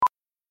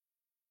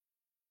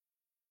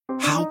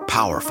How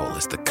powerful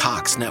is the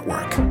Cox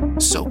network?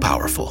 So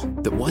powerful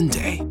that one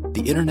day,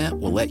 the internet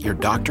will let your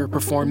doctor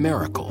perform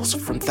miracles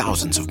from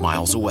thousands of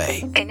miles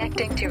away.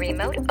 Connecting to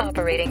remote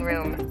operating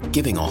room.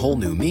 Giving a whole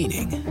new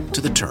meaning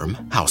to the term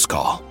house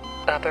call.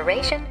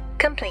 Operation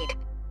complete.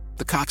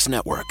 The Cox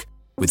network.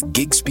 With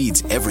gig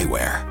speeds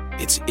everywhere,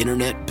 it's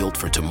internet built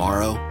for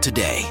tomorrow,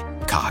 today.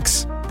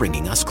 Cox,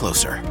 bringing us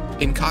closer.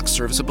 In Cox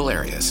serviceable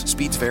areas,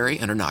 speeds vary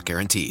and are not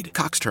guaranteed.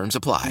 Cox terms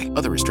apply.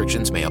 Other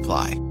restrictions may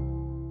apply.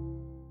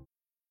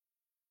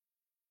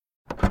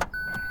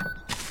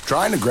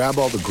 Trying to grab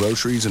all the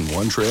groceries in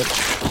one trip?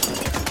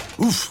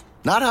 Oof,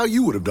 not how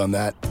you would have done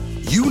that.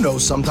 You know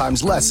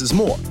sometimes less is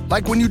more.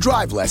 Like when you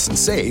drive less and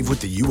save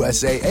with the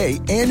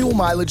USAA annual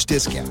mileage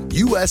discount.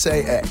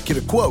 USAA. Get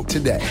a quote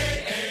today.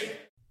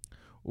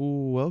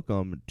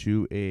 Welcome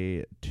to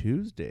a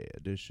Tuesday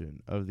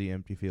edition of the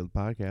Empty Field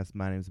Podcast.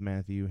 My name is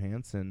Matthew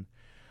Hansen.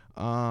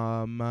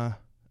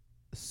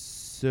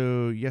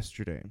 So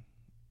yesterday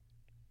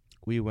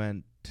we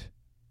went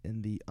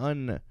in the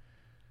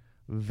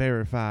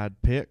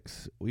unverified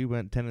picks. We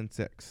went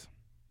 10-6.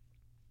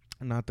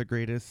 Not the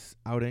greatest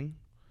outing.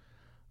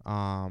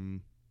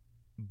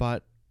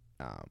 But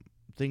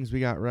things we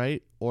got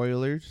right.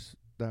 Oilers,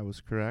 that was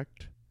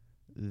correct.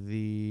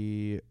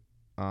 The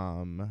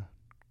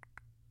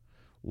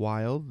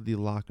Wild, the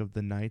lock of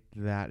the night,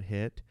 that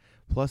hit.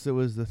 Plus it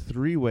was the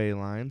three-way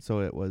line, so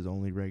it was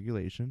only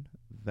regulation.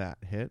 That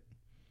hit.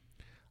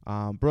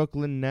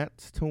 Brooklyn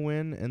Nets to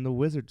win and the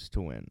Wizards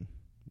to win.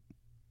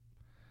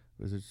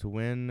 Wizards to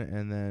win,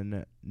 and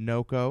then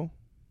NOCO,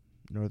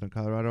 Northern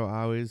Colorado,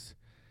 always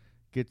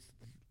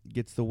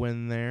gets the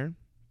win there.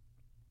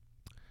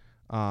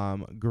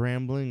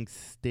 Grambling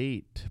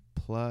State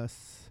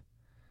plus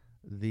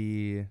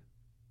the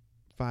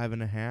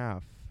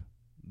 5.5,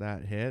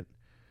 that hit.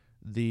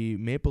 The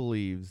Maple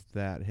Leafs,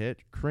 that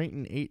hit.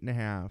 Creighton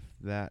 8.5,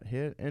 that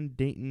hit. And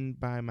Dayton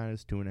by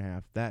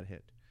 -2.5, that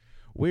hit.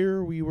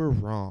 Where we were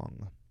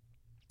wrong.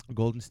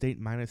 Golden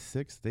State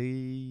 -6.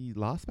 They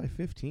lost by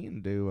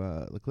 15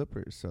 to the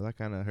Clippers, so that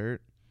kind of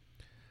hurt.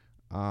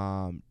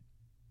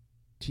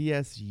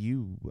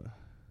 TSU, I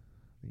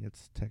think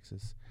it's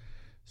Texas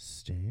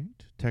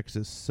State.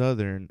 Texas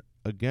Southern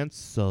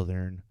against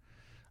Southern.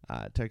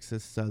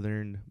 Texas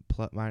Southern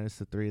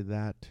 -3.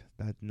 That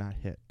not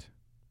hit.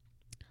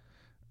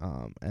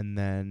 And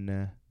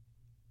then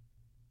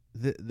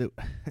the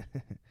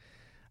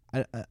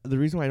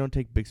reason why I don't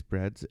take big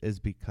spreads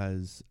is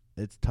because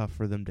it's tough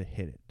for them to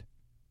hit it.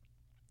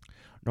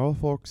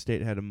 Norfolk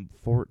State had a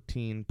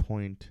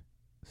 14-point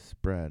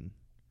spread,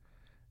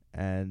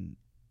 and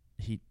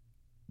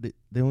they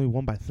only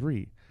won by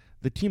 3.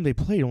 The team they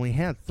played only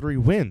had 3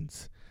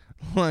 wins.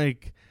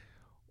 Like,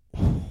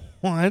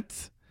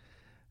 what?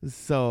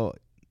 So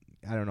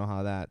I don't know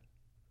how that.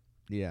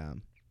 Yeah.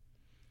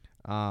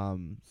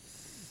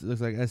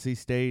 Looks like SC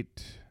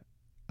State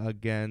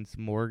against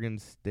Morgan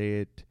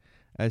State.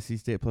 SC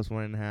State plus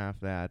 1.5.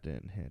 That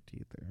didn't hit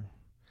either.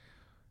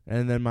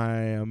 And then my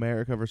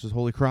America versus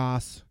Holy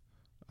Cross.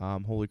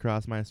 Holy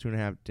Cross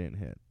 -2.5 didn't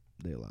hit.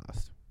 They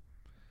lost.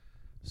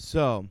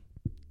 So,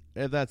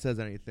 if that says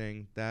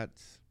anything, that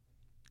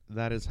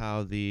is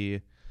how the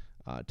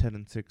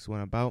 10-6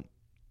 went about.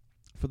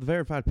 For the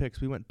verified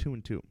picks, we went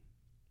 2-2.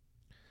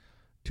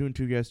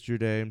 2-2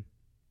 yesterday.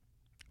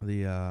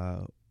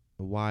 The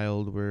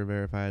Wild were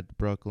verified. The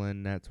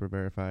Brooklyn Nets were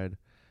verified.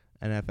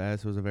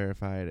 NFS was a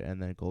verified. And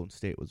then Golden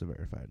State was a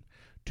verified.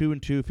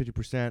 2-2,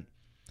 50%.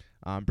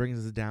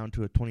 Brings us down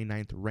to a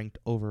 29th ranked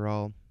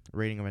overall.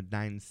 Rating of a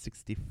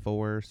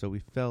 964. So we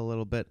fell a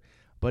little bit.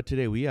 But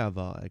today we have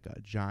a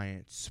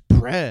giant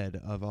spread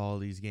of all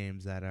these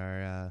games that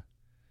are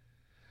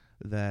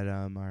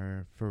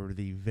for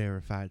the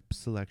verified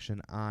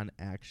selection on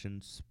Action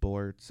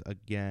Sports.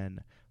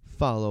 Again,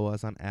 follow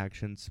us on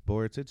Action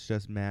Sports. It's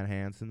just Matt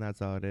Hansen.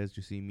 That's all it is.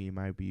 You see me,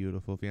 my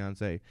beautiful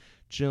fiance,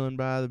 chilling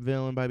by the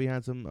villain by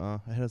behind some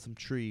ahead of some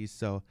trees.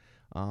 So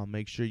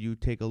make sure you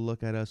take a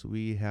look at us.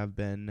 We have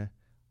been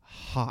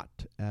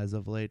hot as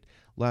of late.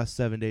 Last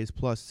 7 days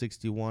plus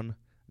 $61.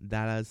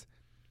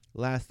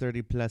 Last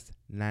 30 plus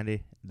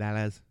 $90.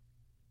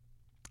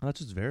 That's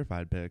just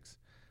verified picks.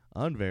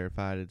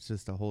 Unverified, it's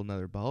just a whole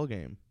nother ball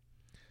game.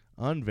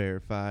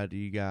 Unverified,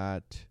 you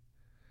got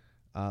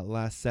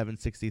last 7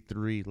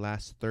 63,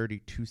 last 30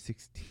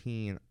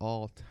 216,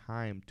 all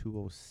time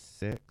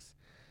 206.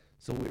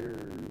 So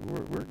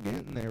we're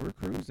getting there. We're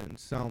cruising.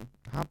 So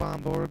hop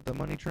on board the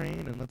money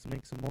train and let's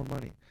make some more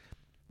money.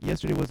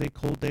 Yesterday was a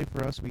cold day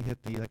for us. We hit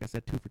like I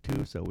said, 2 for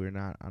 2, so we're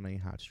not on a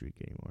hot streak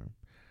anymore.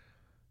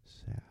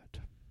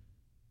 Sad.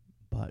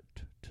 But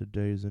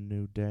today's a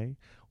new day.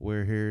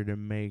 We're here to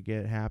make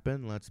it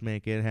happen. Let's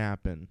make it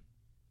happen.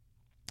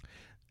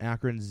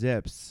 Akron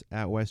Zips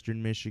at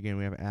Western Michigan.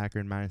 We have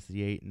Akron minus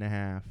the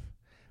 8.5.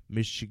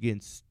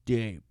 Michigan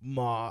State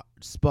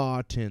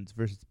Spartans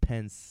versus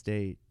Penn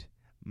State.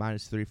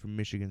 -3 from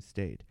Michigan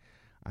State.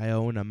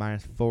 Iona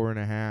minus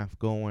 4.5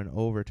 going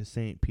over to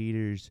St.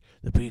 Peter's.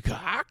 The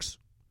Peacocks.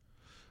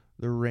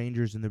 The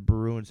Rangers and the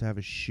Bruins have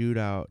a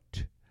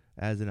shootout,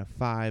 as in a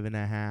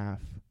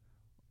 5.5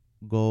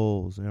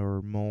 goals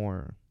or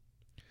more.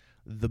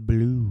 The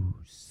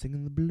Blues,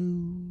 singing the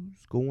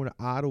blues, going to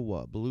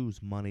Ottawa,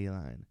 Blues money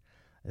line.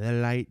 The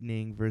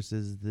Lightning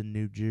versus the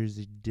New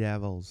Jersey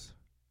Devils.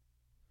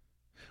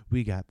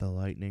 We got the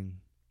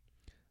Lightning.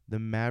 The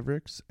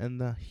Mavericks and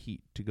the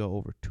Heat to go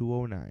over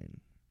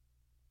 209.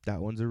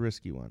 That one's a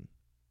risky one.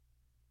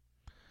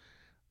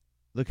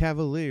 The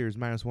Cavaliers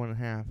minus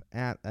 1.5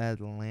 at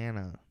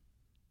Atlanta.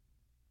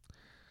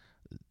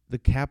 The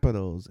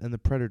Capitals and the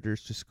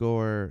Predators to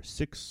score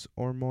 6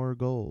 or more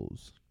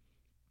goals.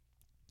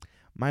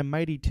 My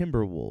mighty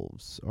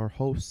Timberwolves are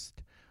hosts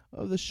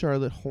of the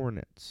Charlotte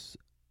Hornets.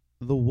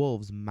 The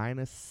Wolves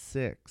minus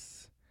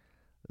 6.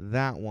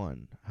 That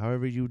one,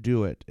 however you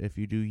do it, if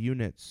you do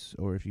units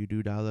or if you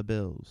do dollar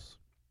bills,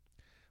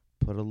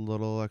 put a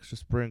little extra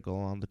sprinkle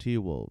on the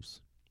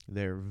T-Wolves.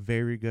 They're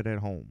very good at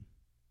home.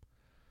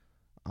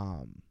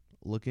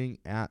 Looking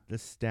at the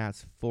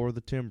stats for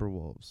the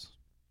Timberwolves,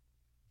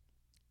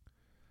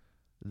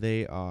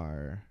 they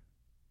are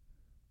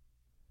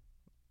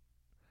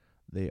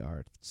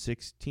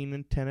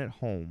 16-10 at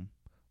home,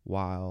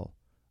 while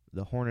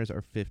the Hornets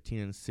are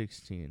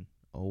 15-16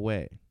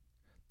 away.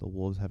 The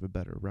Wolves have a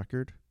better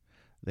record.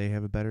 They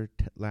have a better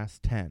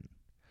last 10.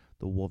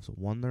 The Wolves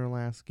won their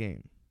last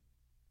game.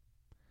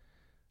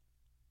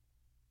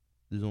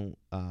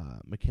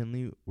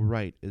 McKinley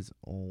Wright is the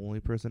only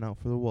person out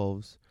for the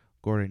Wolves.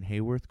 Gordon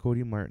Hayworth,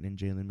 Cody Martin, and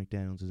Jalen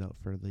McDaniels is out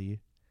for the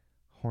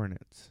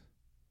Hornets.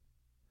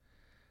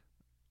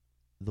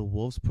 The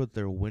Wolves put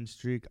their win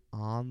streak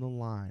on the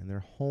line, their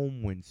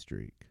home win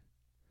streak.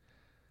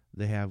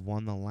 They have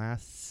won the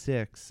last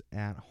 6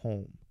 at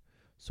home.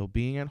 So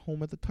being at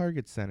home at the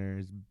Target Center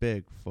is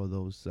big for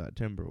those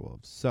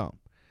Timberwolves. So,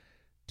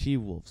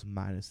 T-Wolves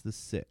minus the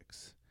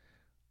 6.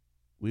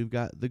 We've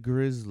got the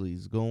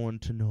Grizzlies going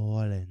to New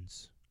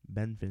Orleans.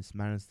 Memphis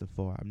minus the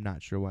 4. I'm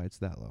not sure why it's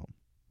that low.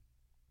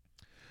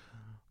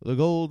 The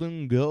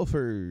Golden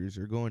Gophers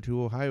are going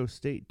to Ohio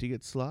State to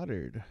get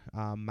slaughtered.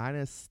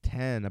 Minus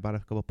 10, about a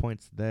couple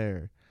points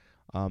there.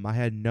 I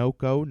had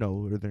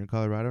Northern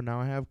Colorado. Now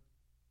I have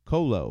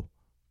Colo.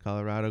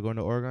 Colorado going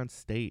to Oregon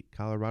State.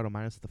 Colorado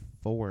minus the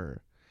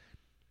 4.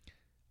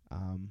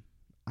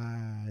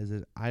 Is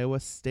it Iowa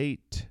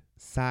State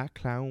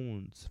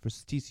Cyclones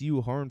versus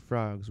TCU Horned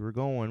Frogs? We're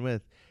going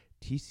with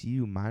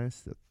TCU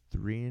minus the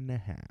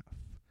 3.5.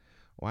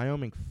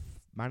 Wyoming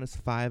minus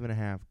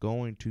 5.5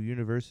 going to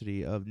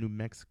University of New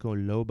Mexico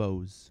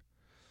Lobos.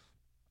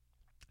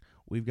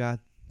 We've got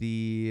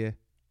the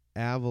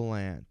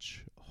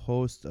Avalanche,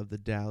 host of the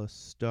Dallas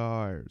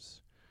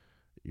Stars.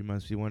 You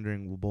must be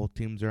wondering, well, both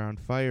teams are on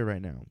fire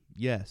right now.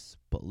 Yes,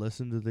 but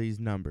listen to these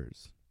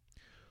numbers.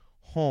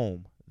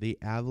 Home, the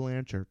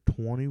Avalanche are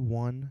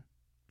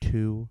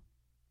 21-2-2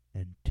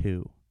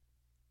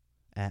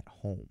 at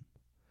home.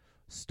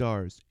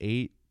 Stars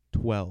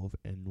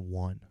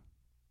 8-12-1.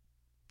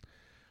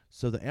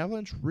 So the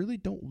Avalanche really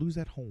don't lose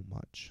at home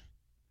much.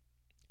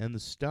 And the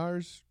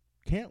Stars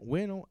can't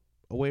win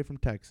away from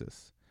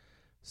Texas.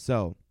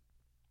 So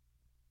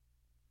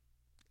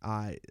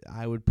I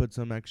would put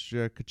some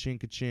extra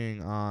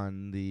ka-ching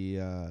on the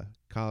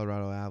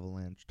Colorado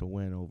Avalanche to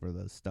win over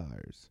the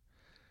Stars.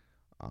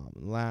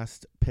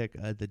 Last pick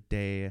of the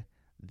day,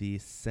 the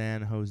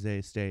San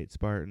Jose State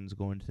Spartans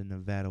going to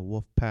Nevada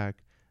Wolfpack.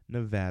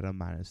 Nevada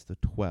minus the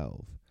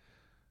 12.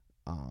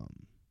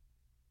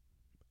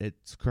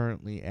 It's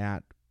currently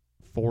at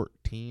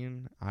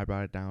 14. I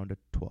brought it down to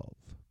 12.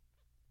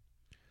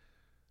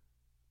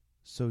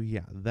 So,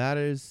 yeah, that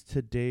is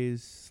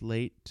today's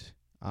slate.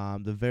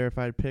 The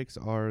verified picks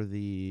are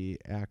the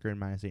Akron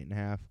minus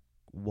 8.5,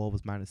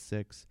 Wolves minus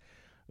 6,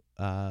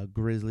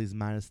 Grizzlies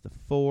minus the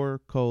 4,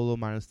 Colo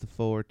minus the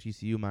 4,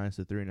 TCU minus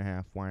the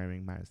 3.5,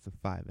 Wyoming minus the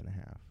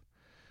 5.5.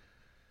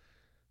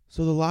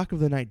 So the lock of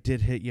the night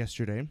did hit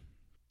yesterday.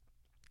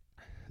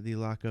 The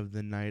lock of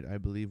the night, I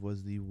believe,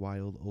 was the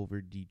Wild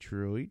over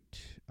Detroit.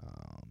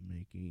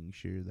 Making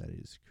sure that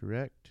is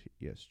correct.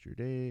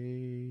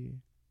 Yesterday.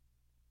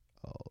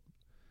 Oh,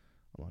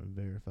 I'm on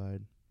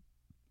verified.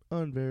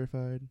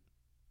 Unverified.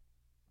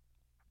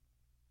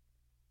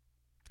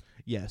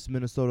 Yes,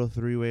 Minnesota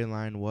three-way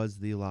line was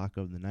the lock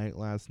of the night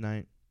last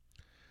night.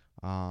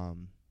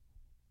 I'm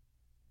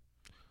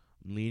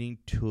leaning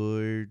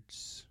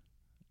towards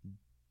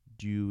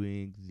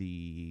doing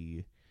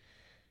the...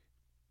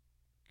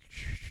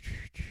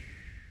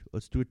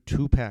 Let's do a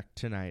 2-pack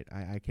tonight.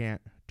 I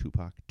can't.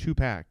 2-pack.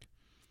 2-pack.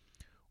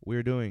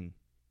 We're doing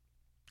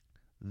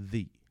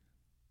the...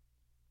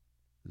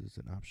 Is this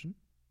an option?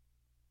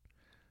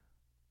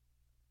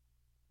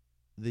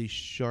 The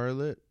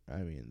the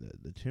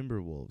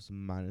Timberwolves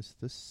minus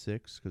the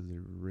 6 because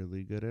they're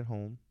really good at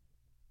home.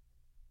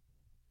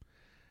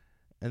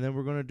 And then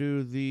we're going to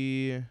do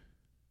the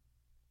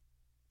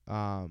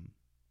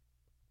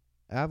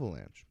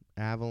Avalanche.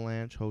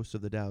 Avalanche, host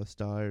of the Dallas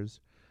Stars.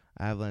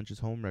 Avalanche's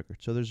home record.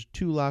 So there's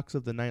 2 locks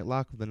of the night.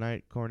 Lock of the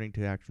night, according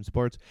to Action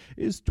Sports,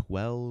 is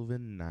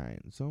 12-9.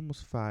 It's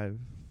almost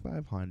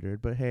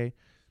 500, but hey,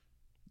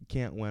 you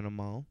can't win them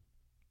all.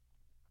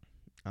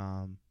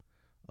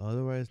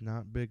 Otherwise,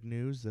 not big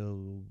news. The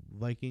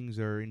Vikings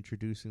are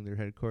introducing their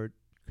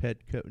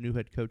new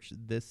head coach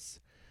this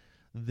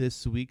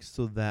week,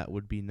 so that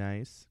would be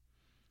nice.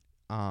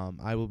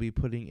 I will be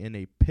putting in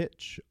a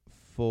pitch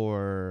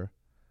for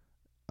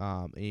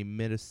a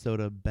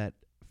Minnesota bet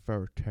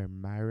for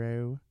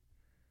tomorrow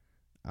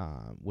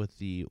with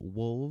the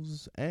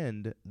Wolves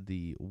and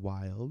the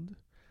Wild,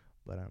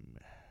 but I'm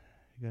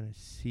going to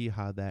see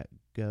how that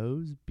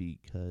goes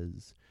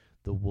because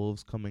the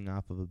Wolves coming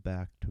off of a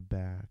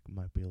back-to-back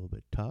might be a little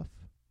bit tough.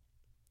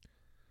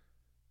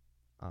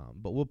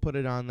 But we'll put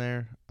it on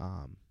there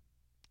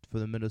for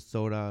the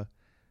Minnesota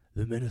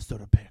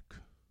pick.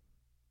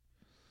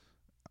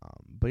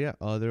 But yeah,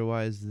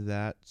 otherwise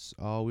that's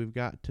all we've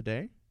got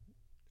today.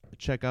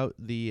 Check out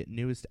the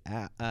newest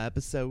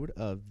episode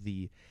of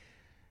the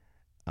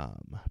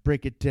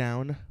Break It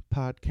Down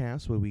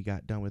podcast where we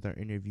got done with our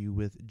interview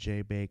with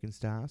Jay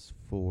Baconstas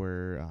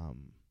for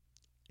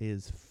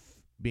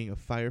being a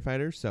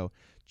firefighter. So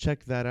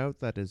check that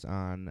out. That is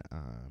on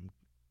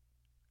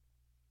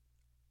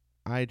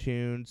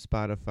iTunes,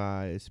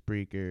 Spotify,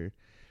 Spreaker.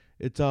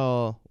 It's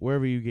all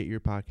wherever you get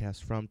your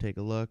podcast from. Take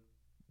a look.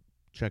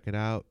 Check it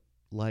out.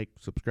 Like,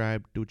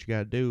 subscribe, do what you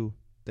gotta do.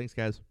 Thanks,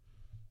 guys.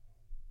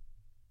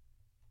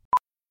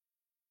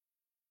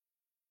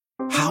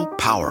 How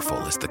powerful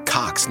is the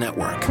Cox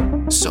Network?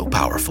 So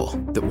powerful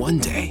that one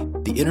day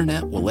the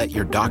internet will let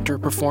your doctor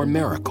perform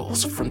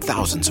miracles from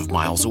thousands of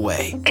miles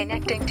away.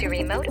 Connecting to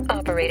remote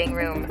operating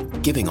room.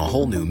 Giving a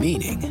whole new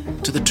meaning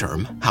to the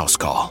term house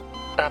call.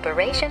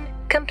 Operation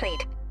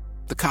complete.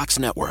 The Cox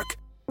Network.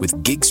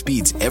 With gig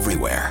speeds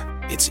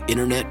everywhere, it's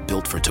internet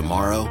built for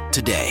tomorrow,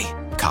 today.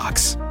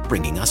 Cox,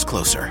 bringing us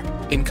closer.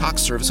 In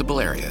Cox serviceable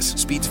areas,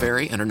 speeds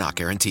vary and are not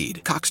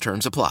guaranteed. Cox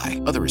terms apply.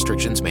 Other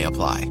restrictions may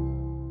apply.